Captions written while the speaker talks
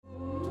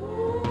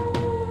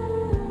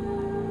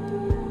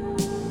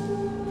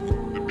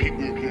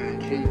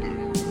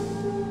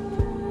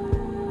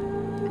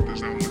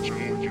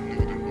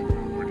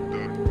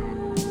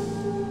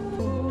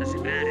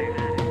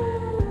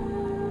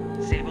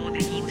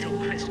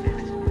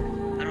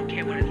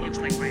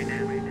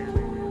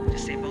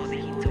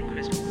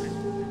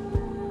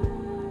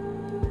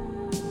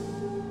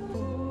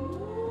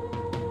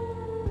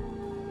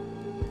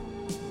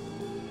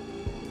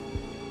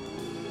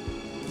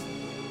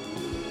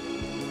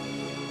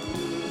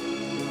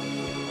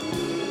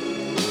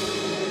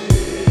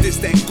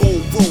that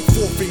gold rope,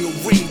 four-finger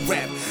ring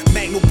rap.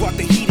 Magno brought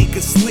the heat, he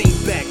could sling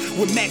back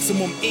with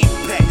maximum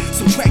impact.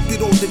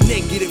 Subtracted all the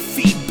negative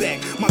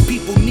feedback. My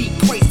people need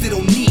Christ, they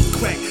don't need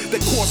crack. The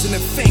cause and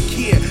effect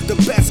here, the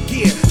best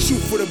gear, shoot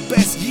for the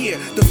best year.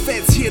 The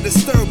feds here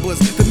disturb us,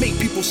 to make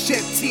people shed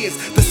tears.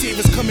 The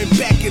Savior's coming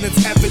back and it's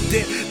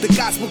evident. The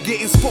gospel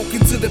getting spoken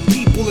to the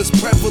people is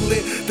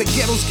prevalent. The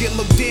ghettos get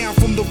looked down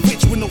from the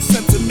rich with no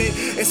sentiment.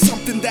 It's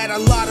something that a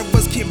lot of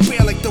us can't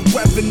bear, like the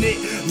Revenant.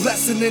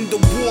 Lessening the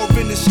war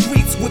in the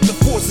streets with the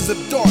forces of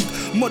dark.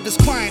 Mothers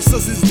crying,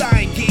 sons is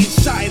dying, getting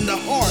shot in the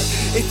heart.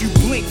 If you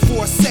blink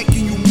for a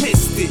second, you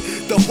missed it.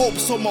 The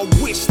hopes on my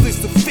wish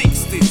list to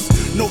fix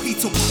this. No heat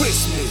till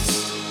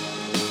Christmas.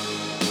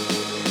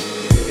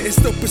 It's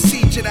the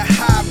procedure to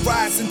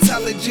high-rise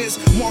intelligence,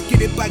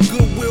 marketed by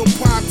goodwill,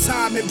 prime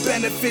time, and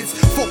benefits.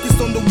 Focused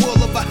on the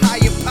will of a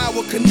higher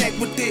power, connect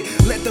with it.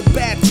 Let the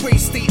bad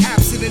traits stay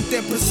absent and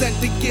then present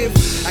the gift.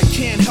 I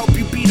can't help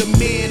you be the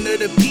man of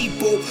the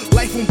people.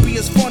 Life won't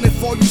be as fun if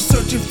all you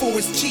searching for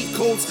is cheat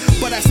codes.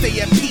 But I stay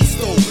at peace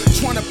though,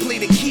 trying to play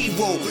the key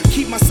role.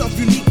 Keep myself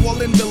unique while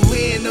in the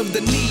land of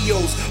the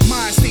neos.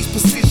 Mind stays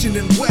positioned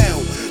and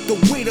well. The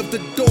weight of the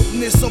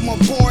dopeness of my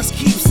bars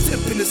keeps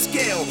tipping the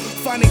scale.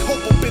 Finding hope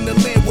up in the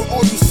land where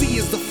all you see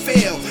is the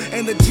fail.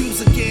 And the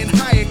dreams are getting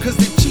higher cause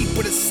they're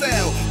cheaper to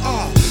sell.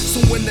 So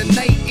when the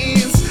night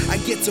ends, I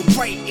get to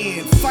write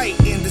in, fight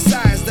in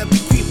desires that be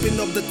creeping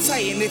up the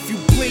tight. And if you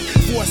blink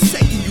for a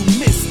second, you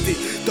missed it.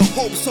 The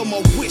hopes on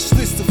my wish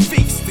list to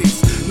fix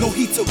this. No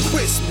heat till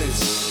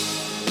Christmas.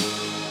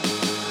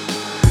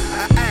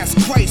 I asked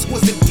Christ,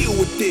 what's the deal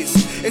with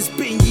this? It's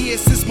been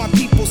years since my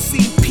people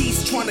seen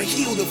peace, trying to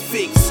heal the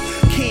fix.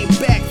 Came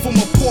back from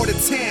a part of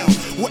town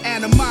where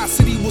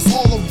animosity was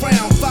all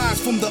around, vibes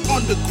from the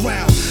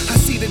underground.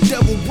 I see the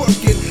devil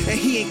working and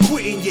he ain't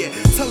quitting yet,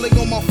 telling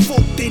all my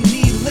folk they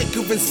need liquor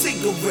and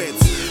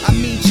cigarettes. I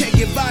mean, Che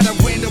Guevara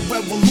ran the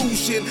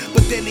revolution,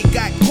 but then he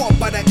got caught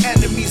by the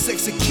enemy's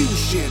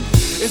execution.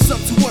 It's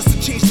up to us to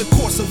change the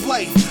course of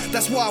life.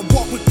 That's why I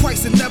walk with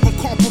Christ and never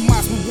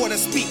compromise with what I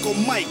speak on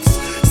mics.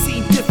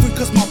 Seem different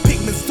cause my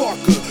pigment's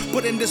darker,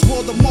 but in this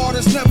world of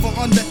martyrs, never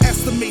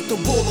underestimate the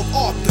role of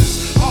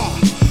authors.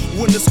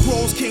 When the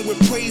scrolls came with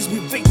praise, we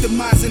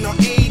victimizing our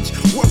age.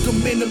 Work a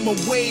minimum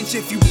wage.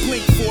 If you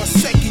blink for a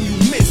second, you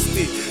missed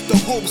it. The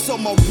hopes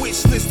on my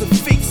wish list to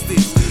fix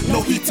this.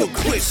 No heat till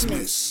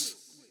Christmas.